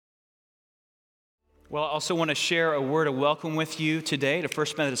Well, I also want to share a word of welcome with you today to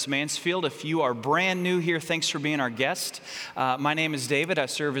First Methodist Mansfield. If you are brand new here, thanks for being our guest. My name is David. I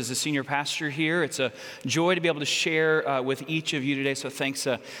serve as the senior pastor here. It's a joy to be able to share with each of you today, so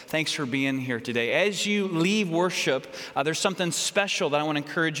thanks for being here today. As you leave worship, there's something special that I want to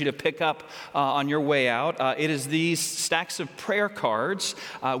encourage you to pick up on your way out. It is these stacks of prayer cards.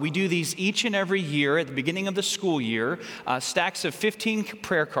 We do these each and every year at the beginning of the school year, stacks of 15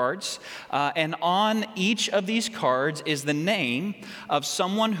 prayer cards, and on each of these cards is the name of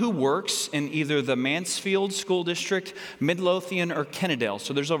someone who works in either the Mansfield School District, Midlothian, or Kennedale.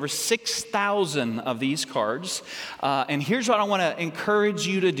 So there's over 6,000 of these cards. And here's what I want to encourage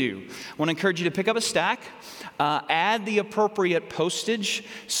you to do. I want to encourage you to pick up a stack, add the appropriate postage,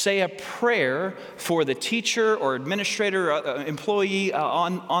 say a prayer for the teacher or administrator, employee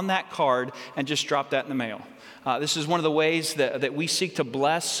on that card, and just drop that in the mail. This is one of the ways that we seek to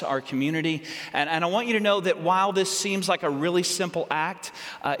bless our community. And I want you to know that while this seems like a really simple act,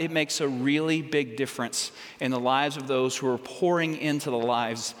 it makes a really big difference in the lives of those who are pouring into the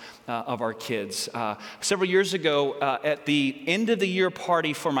lives of our kids. Several years ago, at the end of the year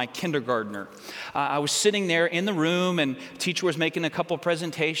party for my kindergartner, I was sitting there in the room, and the teacher was making a couple of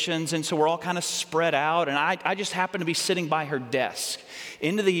presentations, and so we're all kind of spread out, and I just happened to be sitting by her desk.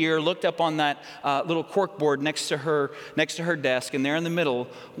 End of the year, looked up on that little cork board next to her desk, and there in the middle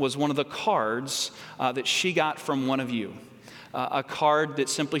was one of the cards that she got from one of you. A card that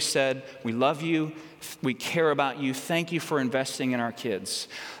simply said, "We love you, we care about you, thank you for investing in our kids."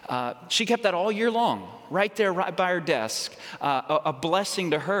 She kept that all year long, right there, right by her desk, a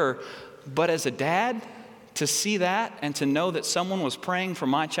blessing to her. But as a dad, to see that and to know that someone was praying for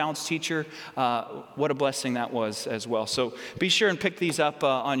my child's teacher, what a blessing that was as well. So be sure and pick these up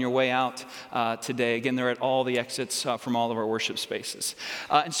on your way out today. Again, they're at all the exits from all of our worship spaces.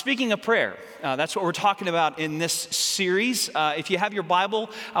 And speaking of prayer, that's what we're talking about in this series. If you have your Bible,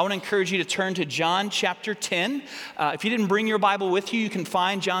 I want to encourage you to turn to John chapter 10. If you didn't bring your Bible with you, you can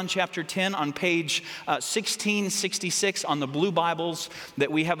find John chapter 10 on page 1666 on the blue Bibles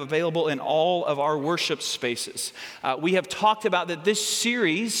that we have available in all of our worship spaces. We have talked about that this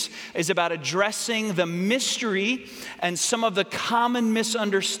series is about addressing the mystery and some of the common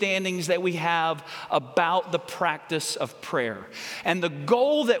misunderstandings that we have about the practice of prayer. And the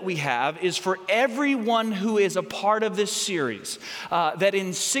goal that we have is for everyone who is a part of this series, that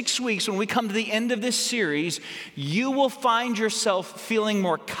in 6 weeks, when we come to the end of this series, you will find yourself feeling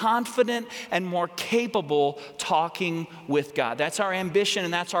more confident and more capable talking with God. That's our ambition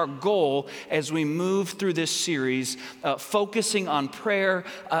and that's our goal as we move through this series, focusing on prayer,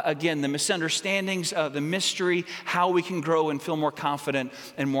 again, the misunderstandings, the mystery, how we can grow and feel more confident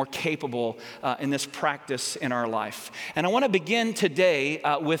and more capable in this practice in our life. And I want to begin today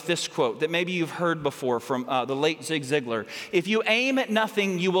with this quote that maybe you've heard before from the late Zig Ziglar. "If you aim at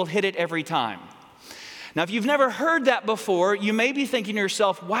nothing, you will hit it every time." Now, if you've never heard that before, you may be thinking to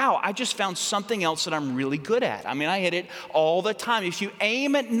yourself, wow, I just found something else that I'm really good at. I mean, I hit it all the time. If you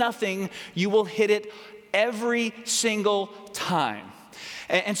aim at nothing, you will hit it every single time.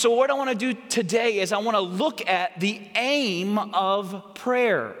 And so what I want to do today is I want to look at the aim of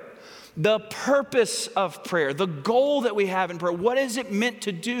prayer, the purpose of prayer, the goal that we have in prayer. What is it meant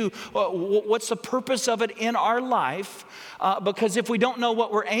to do? What's the purpose of it in our life? Because if we don't know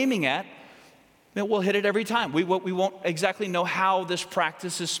what we're aiming at, then we'll hit it every time. We won't exactly know how this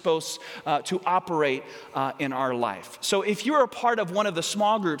practice is supposed to operate in our life. So if you're a part of one of the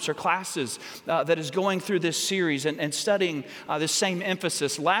small groups or classes that is going through this series and studying this same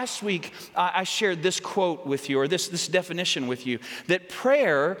emphasis, last week I shared this quote with you, or this definition with you, that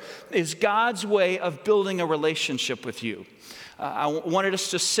prayer is God's way of building a relationship with you. I wanted us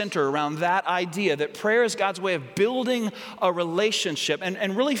to center around that idea that prayer is God's way of building a relationship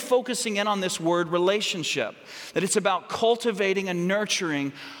and really focusing in on this word relationship, that it's about cultivating and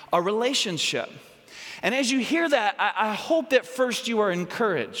nurturing a relationship. And as you hear that, I hope that first you are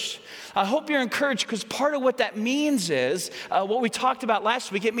encouraged. I hope you're encouraged because part of what that means is, what we talked about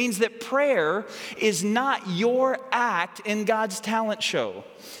last week, it means that prayer is not your act in God's talent show.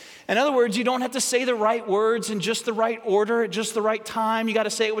 In other words, you don't have to say the right words in just the right order at just the right time. You got to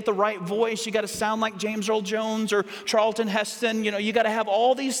say it with the right voice. You got to sound like James Earl Jones or Charlton Heston. You got to have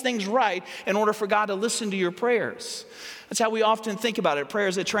all these things right in order for God to listen to your prayers. That's how we often think about it. Prayer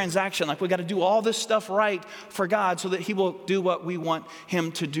is a transaction. Like we got to do all this stuff right for God so that He will do what we want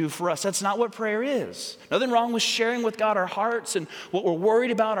Him to do for us. That's not what prayer is. Nothing wrong with sharing with God our hearts and what we're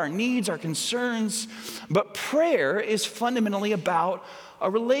worried about, our needs, our concerns. But prayer is fundamentally about a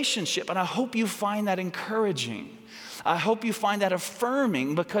relationship, and I hope you find that encouraging. I hope you find that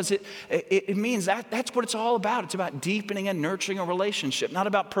affirming, because it means that's what it's all about. It's about deepening and nurturing a relationship, not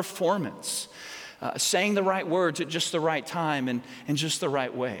about performance, saying the right words at just the right time and in just the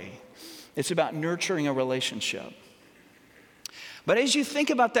right way. It's about nurturing a relationship. But as you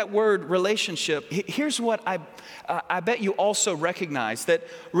think about that word relationship, here's what I bet you also recognize, that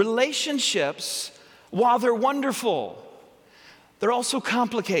relationships, while they're wonderful, they're also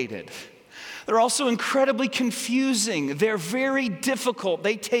complicated. They're also incredibly confusing. They're very difficult.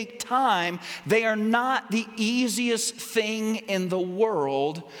 They take time. They are not the easiest thing in the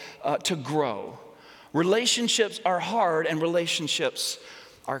world to grow. Relationships are hard, and relationships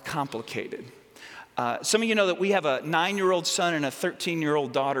are complicated. Some of you know that we have a 9-year-old son and a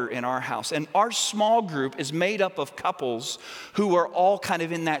 13-year-old daughter in our house. And our small group is made up of couples who are all kind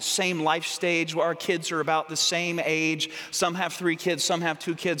of in that same life stage, where our kids are about the same age. Some have 3 kids, some have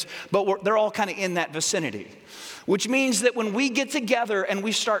 2 kids, but they're all kind of in that vicinity. Which means that when we get together and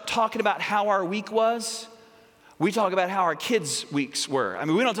we start talking about how our week was, we talk about how our kids' weeks were. I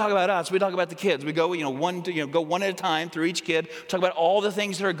mean, we don't talk about us, we talk about the kids. We go, go one at a time through each kid, talk about all the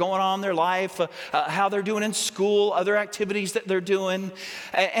things that are going on in their life, how they're doing in school, other activities that they're doing.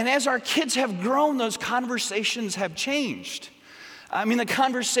 And as our kids have grown, those conversations have changed. I mean, the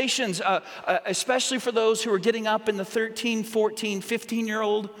conversations, especially for those who are getting up in the 13, 14,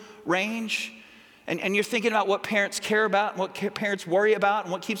 15-year-old range, and you're thinking about what parents care about and what parents worry about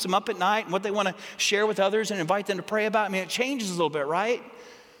and what keeps them up at night and what they want to share with others and invite them to pray about. I mean, it changes a little bit, right?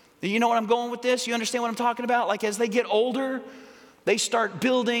 You know what I'm going with this? You understand what I'm talking about? Like, as they get older, they start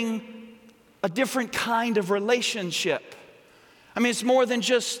building a different kind of relationship. I mean, it's more than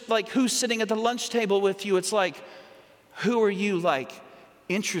just like who's sitting at the lunch table with you. It's like, who are you like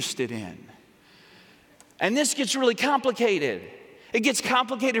interested in? And this gets really complicated. It gets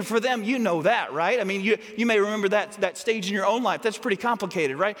complicated for them. You know that, right? I mean, you may remember that stage in your own life. That's pretty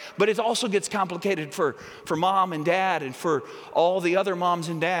complicated, right? But it also gets complicated for mom and dad, and for all the other moms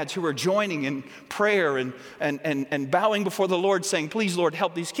and dads who are joining in prayer and bowing before the Lord, saying, please, Lord,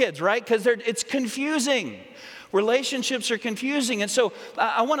 help these kids, right? Because it's confusing. Relationships are confusing. And so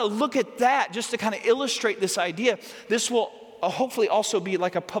I want to look at that just to kind of illustrate this idea. This will hopefully also be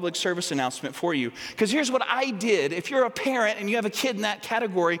like a public service announcement for you. Because here's what I did. If you're a parent and you have a kid in that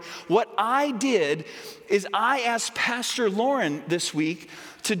category, what I did is I asked Pastor Lauren this week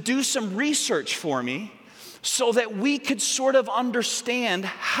to do some research for me so that we could sort of understand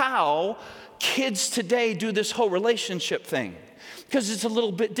how kids today do this whole relationship thing. Because it's a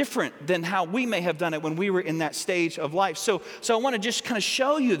little bit different than how we may have done it when we were in that stage of life. So I want to just kind of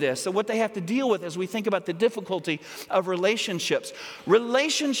show you this, that what they have to deal with as we think about the difficulty of relationships.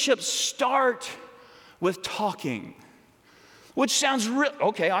 Relationships start with talking, which sounds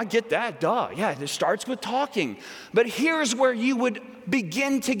okay, I get that, duh. Yeah, it starts with talking. But here's where you would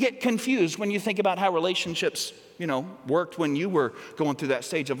begin to get confused when you think about how relationships worked when you were going through that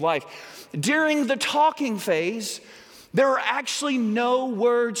stage of life. During the talking phase, there are actually no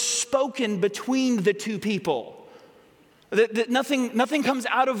words spoken between the two people. Nothing comes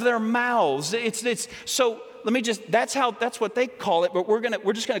out of their mouths. So let me that's what they call it, but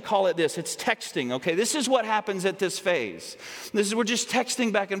we're just gonna call it this. It's texting, okay? This is what happens at this phase. We're just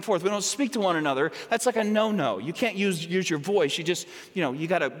texting back and forth. We don't speak to one another. That's like a no-no. You can't use your voice. You just, you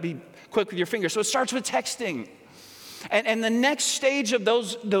gotta be quick with your fingers. So it starts with texting. And the next stage of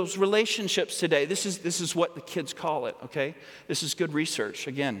those relationships today, this is what the kids call it, okay? This is good research.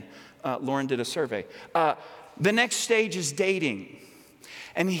 Again, Lauren did a survey. The next stage is dating.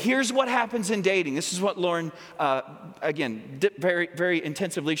 And here's what happens in dating. This is what Lauren, again, did very, very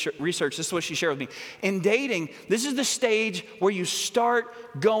intensive research. This is what she shared with me. In dating, this is the stage where you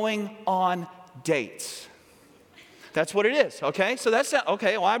start going on dates. That's what it is, okay? So that's that.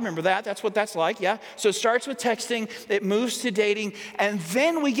 Okay, well, I remember that. That's what that's like, yeah? So it starts with texting, it moves to dating, and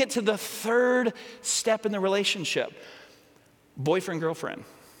then we get to the third step in the relationship, boyfriend, girlfriend.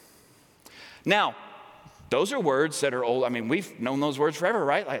 Now, those are words that are old. I mean, we've known those words forever,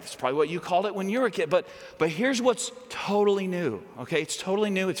 right? Like, it's probably what you called it when you were a kid. But here's what's totally new, okay? It's totally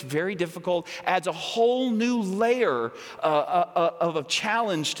new. It's very difficult. Adds a whole new layer of a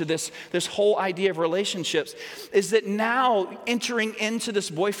challenge to this whole idea of relationships, is that now entering into this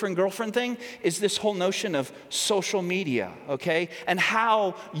boyfriend-girlfriend thing is this whole notion of social media, okay? And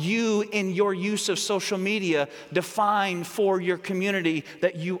how you, in your use of social media, define for your community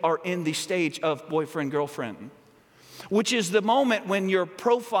that you are in the stage of boyfriend-girlfriend. Which is the moment when your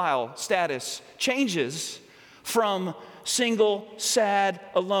profile status changes from single, sad,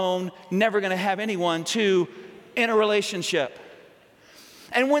 alone, never going to have anyone, to in a relationship.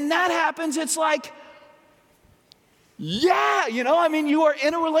 And when that happens, it's like Yeah, you are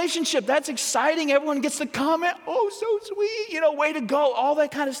in a relationship. That's exciting. Everyone gets to comment. Oh, so sweet. Way to go. All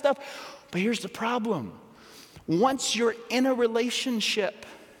that kind of stuff. But here's the problem. Once you're in a relationship,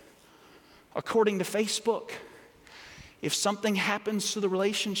 according to Facebook, if something happens to the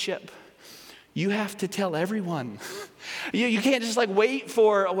relationship, you have to tell everyone. You can't just wait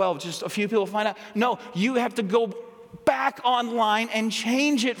for, just a few people find out. No, you have to go back online and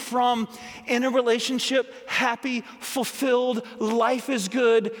change it from in a relationship, happy, fulfilled, life is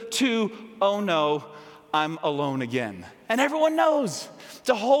good, to, oh no, I'm alone again. And everyone knows. It's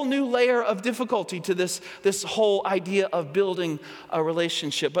a whole new layer of difficulty to this whole idea of building a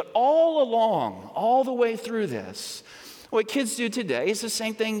relationship. But all along, all the way through this, what kids do today is the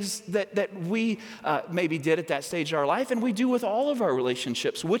same things that we maybe did at that stage of our life, and we do with all of our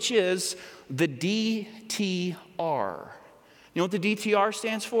relationships, which is the DTR. You know what the DTR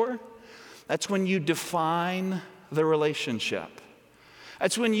stands for? That's when you define the relationship.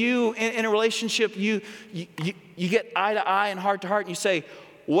 That's when you, in a relationship, you get eye to eye and heart to heart, and you say,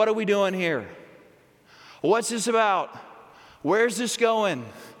 what are we doing here? What's this about? Where's this going?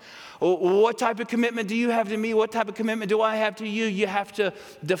 What type of commitment do you have to me? What type of commitment do I have to you? You have to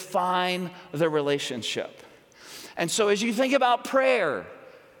define the relationship. And so as you think about prayer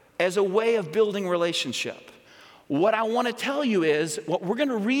as a way of building relationship, what I want to tell you is, what we're going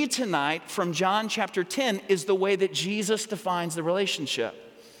to read tonight from John chapter 10 is the way that Jesus defines the relationship.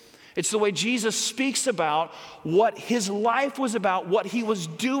 It's the way Jesus speaks about what his life was about, what he was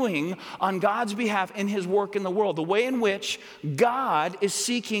doing on God's behalf in his work in the world, the way in which God is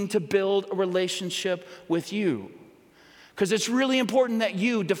seeking to build a relationship with you. Because it's really important that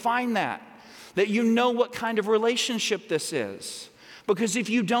you define that you know what kind of relationship this is. Because if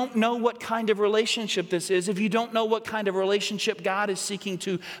you don't know what kind of relationship this is, if you don't know what kind of relationship God is seeking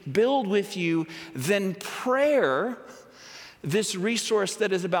to build with you, then prayer, this resource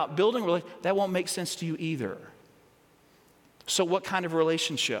that is about building relationship, that won't make sense to you either. So what kind of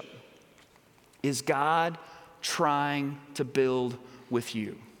relationship is God trying to build with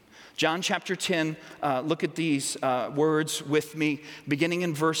you? John chapter 10, look at these words with me, beginning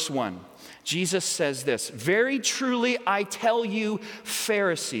in verse 1. Jesus says this, very truly I tell you,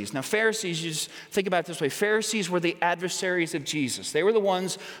 Pharisees. Now Pharisees, you just think about it this way. Pharisees were the adversaries of Jesus. They were the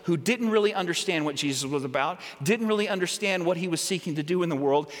ones who didn't really understand what Jesus was about, didn't really understand what he was seeking to do in the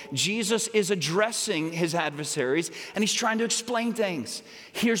world. Jesus is addressing his adversaries, and he's trying to explain things.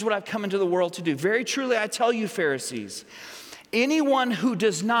 Here's what I've come into the world to do. Very truly I tell you, Pharisees, anyone who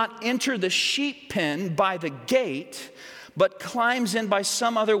does not enter the sheep pen by the gate, but climbs in by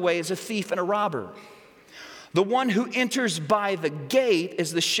some other way is a thief and a robber. The one who enters by the gate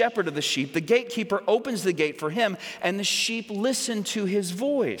is the shepherd of the sheep. The gatekeeper opens the gate for him, and the sheep listen to his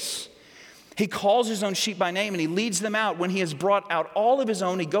voice. He calls his own sheep by name, and he leads them out. When he has brought out all of his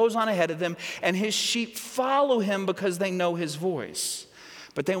own, he goes on ahead of them, and his sheep follow him because they know his voice.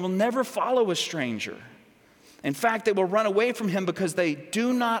 But they will never follow a stranger. In fact, they will run away from him because they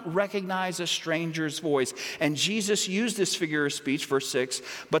do not recognize a stranger's voice. And Jesus used this figure of speech, verse 6,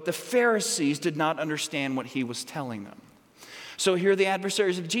 but the Pharisees did not understand what he was telling them. So here are the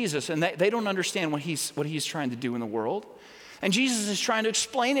adversaries of Jesus, and they don't understand what he's trying to do in the world. And Jesus is trying to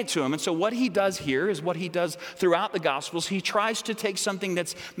explain it to them. And so what he does here is what he does throughout the Gospels. He tries to take something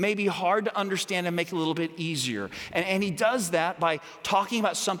that's maybe hard to understand and make it a little bit easier. And he does that by talking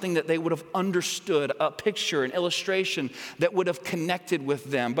about something that they would have understood, a picture, an illustration that would have connected with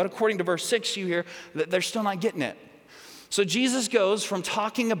them. But according to verse 6, you hear that they're still not getting it. So Jesus goes from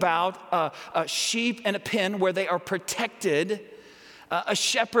talking about a sheep and a pen where they are protected, a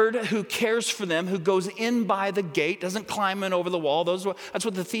shepherd who cares for them, who goes in by the gate, doesn't climb in over the wall. That's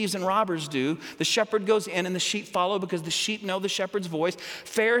what the thieves and robbers do. The shepherd goes in and the sheep follow because the sheep know the shepherd's voice.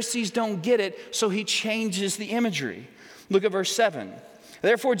 Pharisees don't get it, so he changes the imagery. Look at verse 7.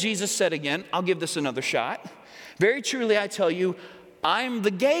 Therefore Jesus said again, I'll give this another shot. Very truly I tell you, I'm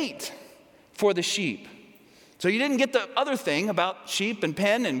the gate for the sheep. So you didn't get the other thing about sheep and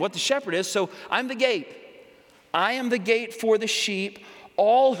pen and what the shepherd is, so I'm the gate. I am the gate for the sheep.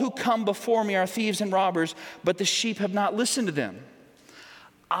 All who come before me are thieves and robbers, but the sheep have not listened to them.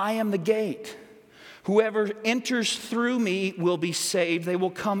 I am the gate. Whoever enters through me will be saved. They will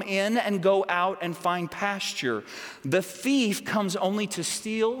come in and go out and find pasture. The thief comes only to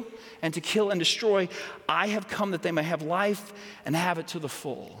steal and to kill and destroy. I have come that they may have life and have it to the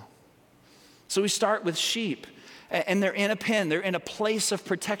full. So we start with sheep. And they're in a pen, they're in a place of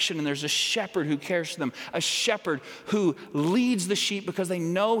protection, and there's a shepherd who cares for them, a shepherd who leads the sheep because they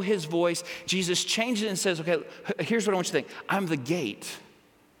know his voice. Jesus changes it and says, okay, here's what I want you to think. I'm the gate.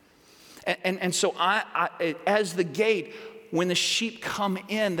 And so as the gate, when the sheep come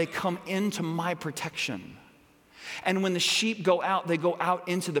in, they come into my protection. And when the sheep go out, they go out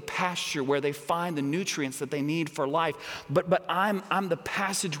into the pasture where they find the nutrients that they need for life. But I'm the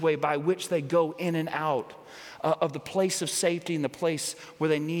passageway by which they go in and out of the place of safety and the place where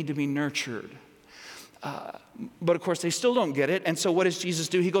they need to be nurtured. But of course, they still don't get it. And so what does Jesus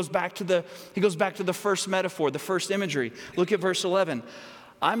do? He goes back to the first metaphor, the first imagery. Look at verse 11.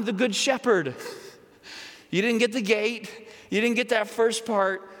 I'm the good shepherd. You didn't get the gate. You didn't get that first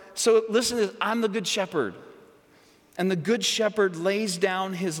part. So listen to this. I'm the good shepherd. And the good shepherd lays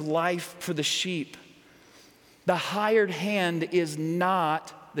down his life for the sheep. The hired hand is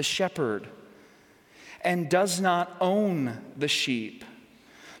not the shepherd and does not own the sheep.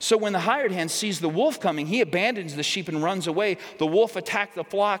 So when the hired hand sees the wolf coming, he abandons the sheep and runs away. The wolf attacks the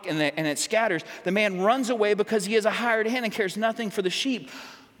flock and it scatters. The man runs away because he is a hired hand and cares nothing for the sheep.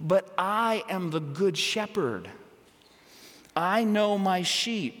 But I am the good shepherd. I know my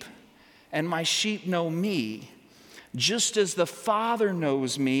sheep, and my sheep know me. Just as the Father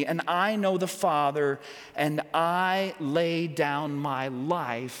knows me, and I know the Father, and I lay down my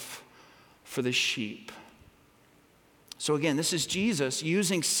life for the sheep. So again, this is Jesus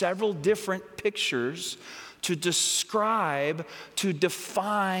using several different pictures to describe, to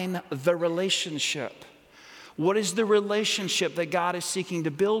define the relationship. What is the relationship that God is seeking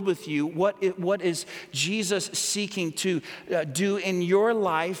to build with you? What is Jesus seeking to do in your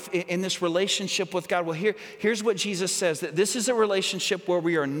life in this relationship with God? Well, here's what Jesus says, that this is a relationship where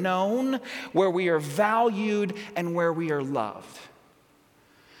we are known, where we are valued, and where we are loved.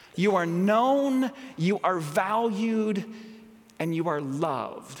 You are known, you are valued, and you are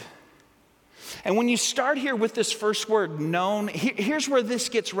loved. And when you start here with this first word, known, here's where this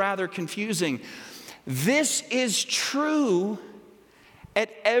gets rather confusing. This is true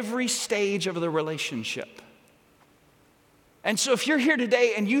at every stage of the relationship. And so if you're here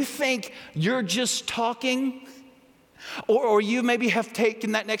today and you think you're just talking, or you maybe have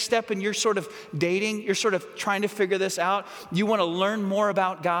taken that next step and you're sort of dating, you're sort of trying to figure this out, you want to learn more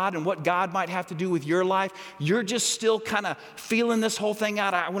about God and what God might have to do with your life, you're just still kind of feeling this whole thing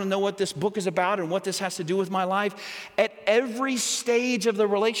out. I want to know what this book is about and what this has to do with my life. At every stage of the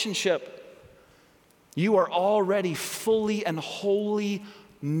relationship, you are already fully and wholly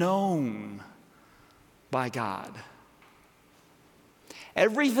known by God.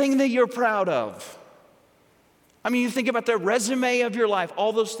 Everything that you're proud of. I mean, you think about the resume of your life,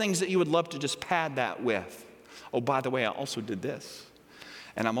 all those things that you would love to just pad that with. Oh, by the way, I also did this.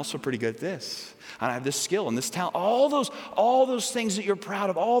 And I'm also pretty good at this. And I have this skill and this talent. All those things that you're proud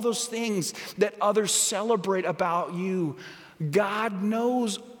of, all those things that others celebrate about you, God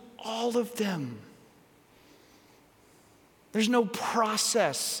knows all of them. There's no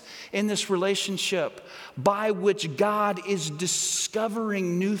process in this relationship by which God is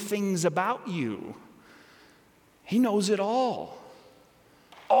discovering new things about you. He knows it all.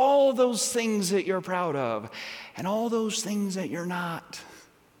 All those things that you're proud of, and all those things that you're not.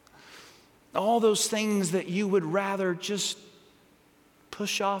 All those things that you would rather just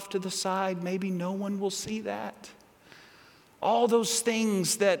push off to the side. Maybe no one will see that. All those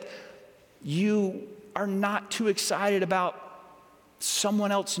things that you are not too excited about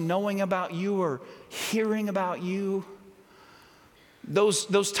someone else knowing about you or hearing about you.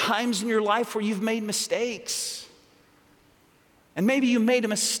 Those times in your life where you've made mistakes. And maybe you made a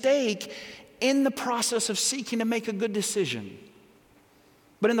mistake in the process of seeking to make a good decision.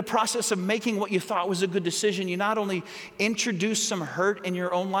 But in the process of making what you thought was a good decision, you not only introduced some hurt in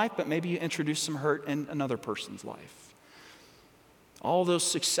your own life, but maybe you introduced some hurt in another person's life. All those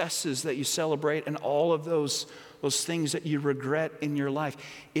successes that you celebrate and all of those things that you regret in your life,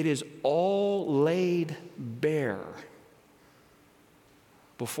 it is all laid bare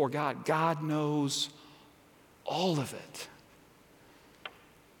before God. God knows all of it.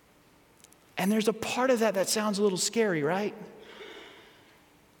 And there's a part of that sounds a little scary, right?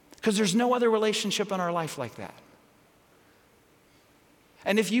 Because there's no other relationship in our life like that.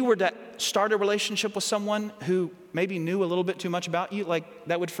 And if you were to start a relationship with someone who maybe knew a little bit too much about you, like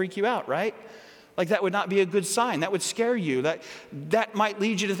that would freak you out, right? Like that would not be a good sign. That would scare you. That might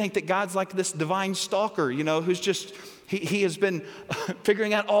lead you to think that God's like this divine stalker, who's just, he has been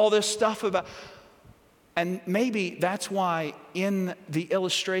figuring out all this stuff about. And maybe that's why in the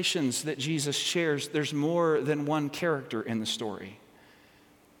illustrations that Jesus shares, there's more than one character in the story.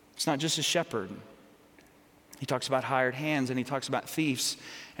 It's not just a shepherd. He talks about hired hands, and he talks about thieves,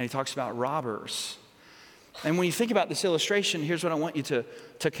 and he talks about robbers. And when you think about this illustration, here's what I want you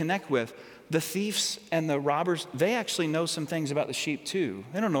to connect with. the thieves and the robbers, they actually know some things about the sheep too.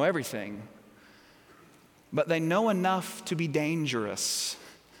 They don't know everything, but they know enough to be dangerous.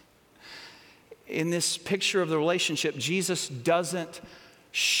 In this picture of the relationship, Jesus doesn't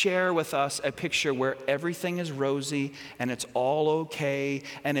share with us a picture where everything is rosy and it's all okay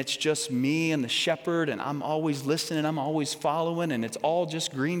and it's just me and the shepherd and I'm always listening, I'm always following, and it's all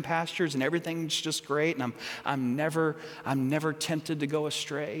just green pastures and everything's just great and I'm never tempted to go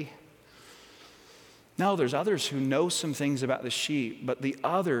astray. No, there's others who know some things about the sheep, but the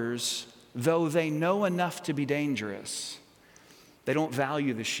others, though they know enough to be dangerous, they don't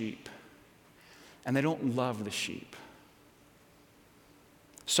value the sheep and they don't love the sheep.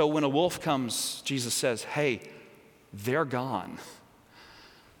 So when a wolf comes, Jesus says, hey, they're gone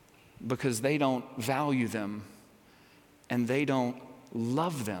because they don't value them and they don't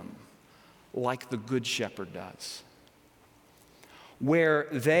love them like the good shepherd does. Where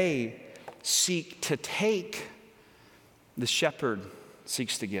they seek to take, the shepherd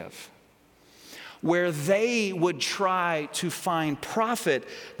seeks to give. Where they would try to find profit,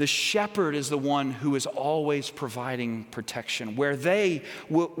 the shepherd is the one who is always providing protection. Where they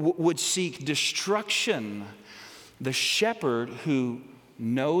would seek destruction, the shepherd who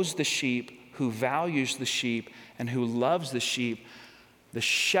knows the sheep, who values the sheep, and who loves the sheep, the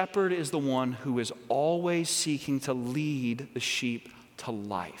shepherd is the one who is always seeking to lead the sheep to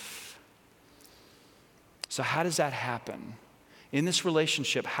life. So how does that happen? In this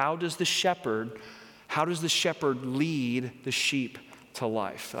relationship, how does the shepherd lead the sheep to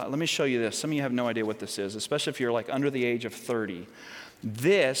life? Let me show you this. Some of you have no idea what this is, especially if you're like under the age of 30.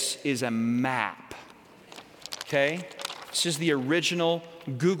 This is a map, okay? This is the original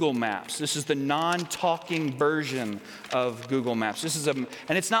Google Maps. This is the non-talking version of Google Maps. And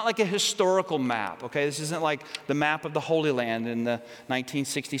it's not like a historical map, okay? This isn't like the map of the Holy Land in the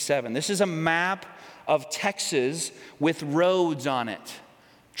 1967. This is a map of Texas with roads on it.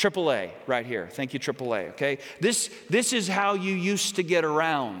 AAA right here. Thank you, AAA, okay? This is how you used to get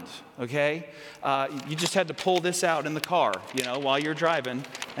around, okay? You just had to pull this out in the car, while you're driving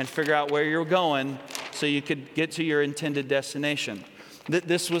and figure out where you're going so you could get to your intended destination.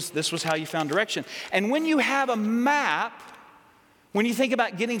 This was how you found direction. And when you have a map, when you think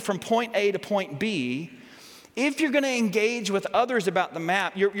about getting from point A to point B, if you're going to engage with others about the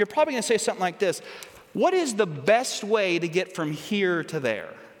map, you're probably going to say something like this: what is the best way to get from here to there?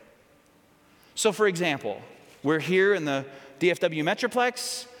 So for example, we're here in the DFW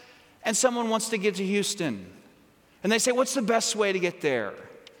Metroplex and someone wants to get to Houston. And they say, what's the best way to get there?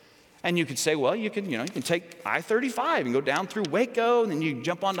 And you could say, well, you can take I-35 and go down through Waco, and then you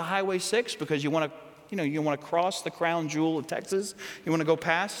jump onto Highway 6 because you want to cross the crown jewel of Texas. You want to go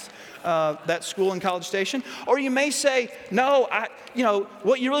past that school and College Station. Or you may say, no,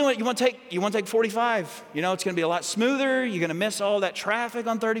 what you really want, you want to take 45. It's going to be a lot smoother. You're going to miss all that traffic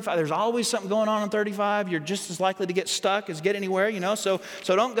on 35. There's always something going on 35. You're just as likely to get stuck as get anywhere, So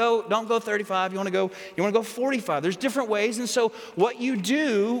don't go 35. You want to go 45. There's different ways. And so what you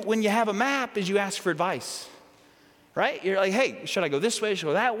do when you have a map is you ask for advice. Right? You're like, hey, should I go this way? Should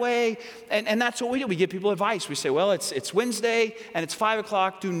I go that way? And that's what we do. We give people advice. We say, well, it's Wednesday and it's 5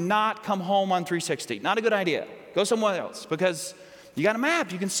 o'clock. Do not come home on 360. Not a good idea. Go somewhere else because you got a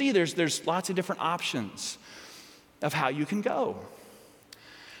map. You can see there's lots of different options of how you can go.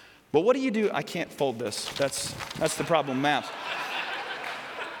 But what do you do? I can't fold this. That's the problem, maps.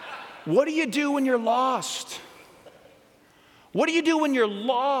 What do you do when you're lost? What do you do when you're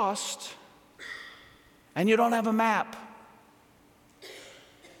lost and you don't have a map?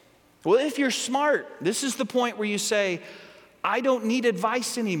 Well, if you're smart, this is the point where you say, I don't need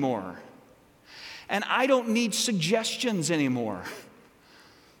advice anymore. And I don't need suggestions anymore.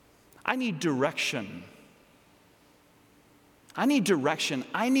 I need direction. I need direction.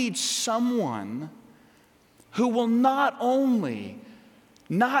 I need someone who will not only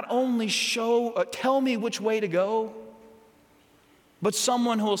tell me which way to go, but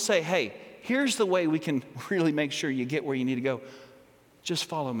someone who will say, hey, here's the way we can really make sure you get where you need to go. Just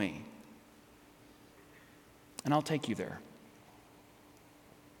follow me, and I'll take you there.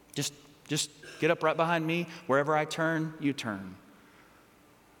 Just get up right behind me. Wherever I turn, you turn.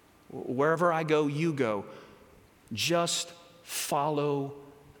 Wherever I go, you go. Just follow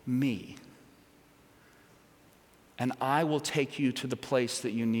me, and I will take you to the place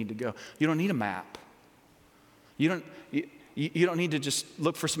that you need to go. You don't need a map. You don't need to just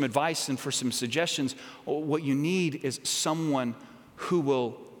look for some advice and for some suggestions. What you need is someone who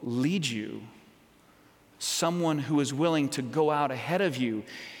will lead you, someone who is willing to go out ahead of you,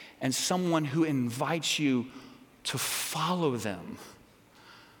 and someone who invites you to follow them.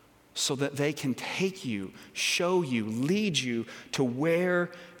 so that they can take you, show you, lead you to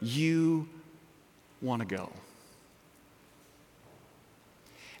where you want to go.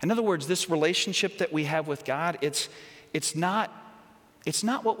 In other words, this relationship that we have with God, it's not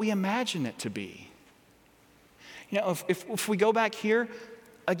what we imagine it to be. You know, if we go back here,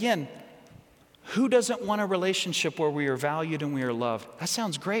 again, who doesn't want a relationship where we are valued and we are loved? That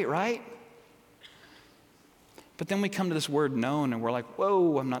sounds great, right? But then we come to this word known and we're like,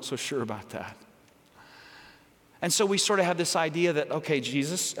 whoa, I'm not so sure about that. And so we sort of have this idea that, okay,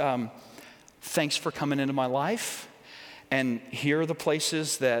 Jesus, thanks for coming into my life. And here are the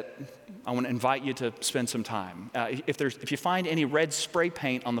places that I want to invite you to spend some time. If you find any red spray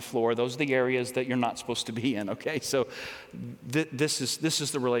paint on the floor, those are the areas that you're not supposed to be in, okay? So this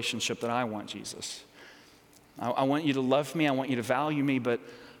is the relationship that I want, Jesus. I want you to love me, I want you to value me, but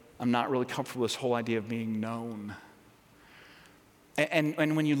I'm not really comfortable with this whole idea of being known.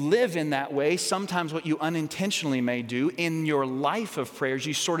 And when you live in that way, sometimes what you unintentionally may do in your life of prayers,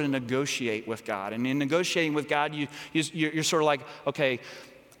 you sort of negotiate with God. And in negotiating with God, you're sort of like, okay,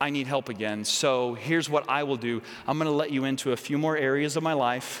 I need help again. So here's what I will do. I'm going to let you into a few more areas of my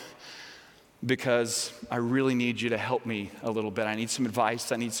life because I really need you to help me a little bit. I need some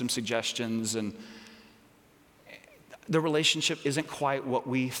advice. I need some suggestions. And the relationship isn't quite what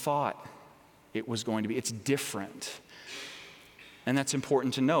we thought it was going to be. It's different. And that's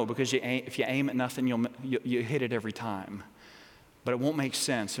important to know because if you aim at nothing, you hit it every time. But it won't make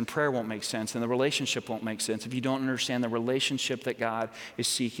sense, and prayer won't make sense, and the relationship won't make sense if you don't understand the relationship that God is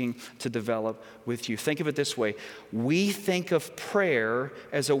seeking to develop with you. Think of it this way. We think of prayer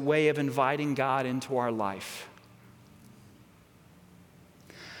as a way of inviting God into our life.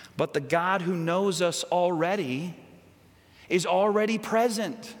 But the God who knows us already is already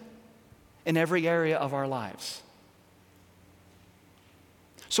present in every area of our lives.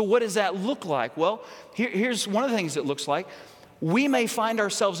 So what does that look like? Well, here's one of the things it looks like. We may find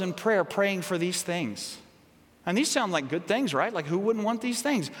ourselves in prayer praying for these things. And these sound like good things, right? Like who wouldn't want these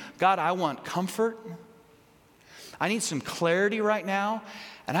things? God, I want comfort. I need some clarity right now.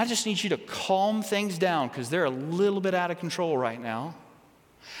 And I just need you to calm things down because they're a little bit out of control right now.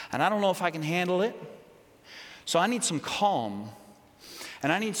 And I don't know if I can handle it. So I need some calm.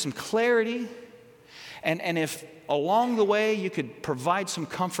 And I need some clarity. And if along the way you could provide some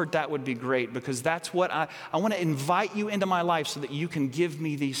comfort, that would be great because that's what I want to invite you into my life so that you can give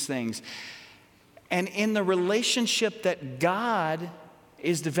me these things. And in the relationship that God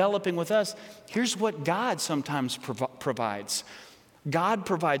is developing with us, here's what God sometimes provides. God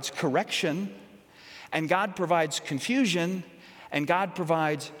provides correction, and God provides confusion, and God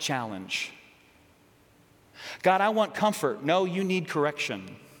provides challenge. God, I want comfort. No, you need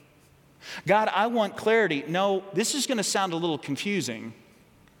correction. God, I want clarity. No, this is going to sound a little confusing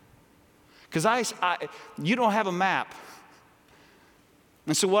because you don't have a map.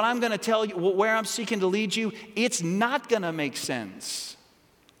 And so what I'm going to tell you, where I'm seeking to lead you, it's not going to make sense.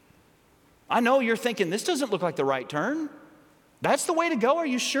 I know you're thinking, this doesn't look like the right turn. That's the way to go, are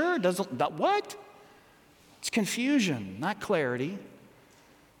you sure? What? It's confusion, not clarity.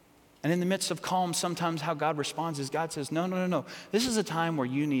 And in the midst of calm, sometimes how God responds is God says, no. This is a time where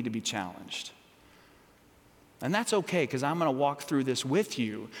you need to be challenged. And that's okay because I'm going to walk through this with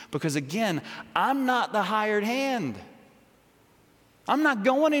you because, again, I'm not the hired hand. I'm not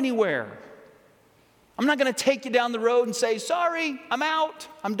going anywhere. I'm not going to take you down the road and say, sorry, I'm out,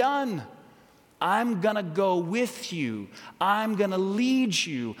 I'm done. I'm going to go with you. I'm going to lead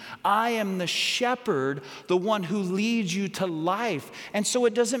you. I am the shepherd, the one who leads you to life. And so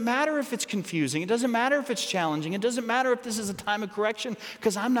it doesn't matter if it's confusing. It doesn't matter if it's challenging. It doesn't matter if this is a time of correction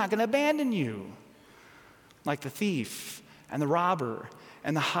because I'm not going to abandon you like the thief and the robber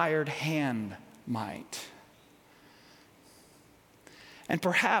and the hired hand might. And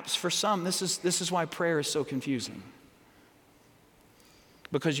perhaps for some, this is why prayer is so confusing.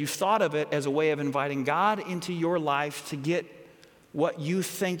 Because you've thought of it as a way of inviting God into your life to get what you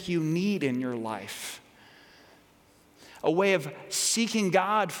think you need in your life. A way of seeking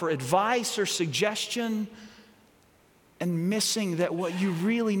God for advice or suggestion and missing that what you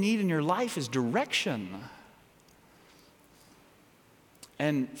really need in your life is direction.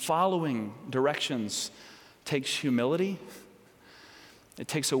 And following directions takes humility. It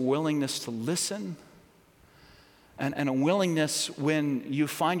takes a willingness to listen. And a willingness when you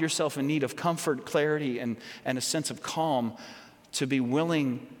find yourself in need of comfort, clarity, and a sense of calm to be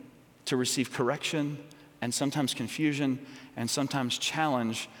willing to receive correction and sometimes confusion and sometimes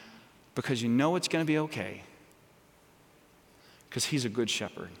challenge because you know it's going to be okay because he's a good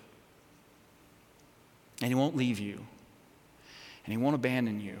shepherd. And he won't leave you and he won't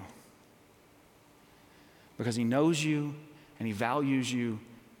abandon you. because he knows you and he values you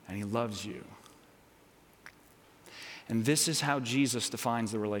and he loves you. And this is how Jesus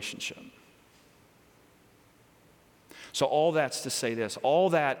defines the relationship. So all that's to say this. All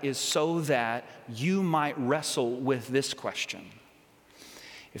that is so that you might wrestle with this question.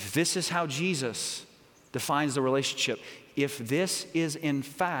 If this is how Jesus defines the relationship, if this is in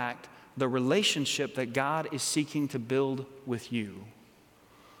fact the relationship that God is seeking to build with you,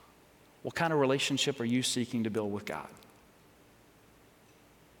 what kind of relationship are you seeking to build with God?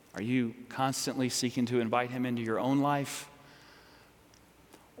 Are you constantly seeking to invite him into your own life?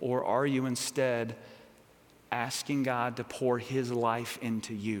 Or are you instead asking God to pour his life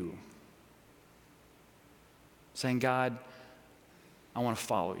into you? Saying, God, I want to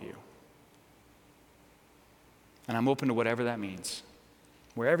follow you. And I'm open to whatever that means.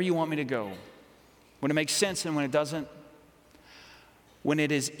 Wherever you want me to go. When it makes sense and when it doesn't. When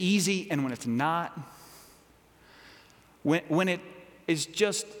it is easy and when it's not. When it is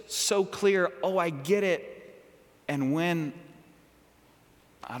just so clear, oh, I get it. And when,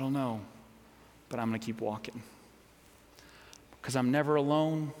 I don't know, but I'm going to keep walking. Because I'm never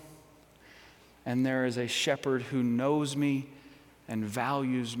alone. And there is a shepherd who knows me and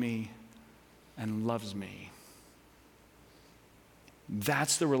values me and loves me.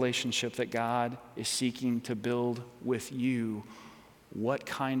 That's the relationship that God is seeking to build with you. What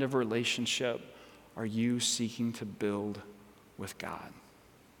kind of relationship are you seeking to build with God?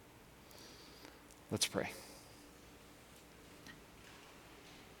 Let's pray.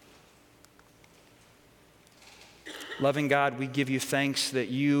 Loving God, we give you thanks that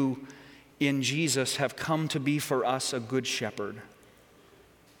you in Jesus have come to be for us a good shepherd.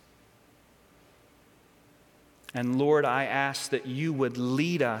 And Lord, I ask that you would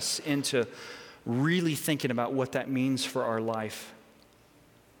lead us into really thinking about what that means for our life.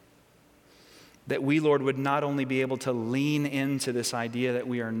 That we, Lord, would not only be able to lean into this idea that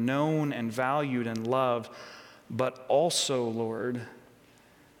we are known and valued and loved, but also, Lord,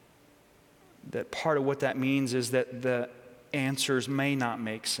 that part of what that means is that the answers may not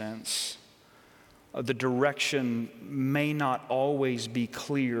make sense. The direction may not always be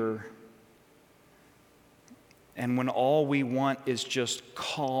clear. And when all we want is just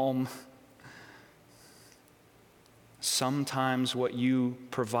calm, sometimes what you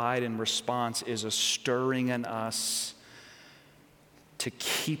provide in response is a stirring in us to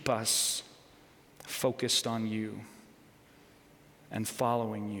keep us focused on you and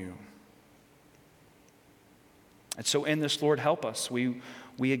following you. And so in this, Lord, help us. We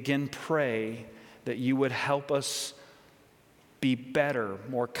again pray that you would help us be better,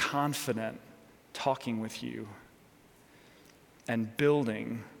 more confident talking with you and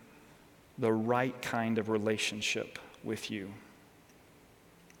building the right kind of relationship with you.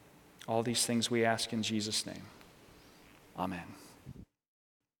 All these things we ask in Jesus' name. Amen.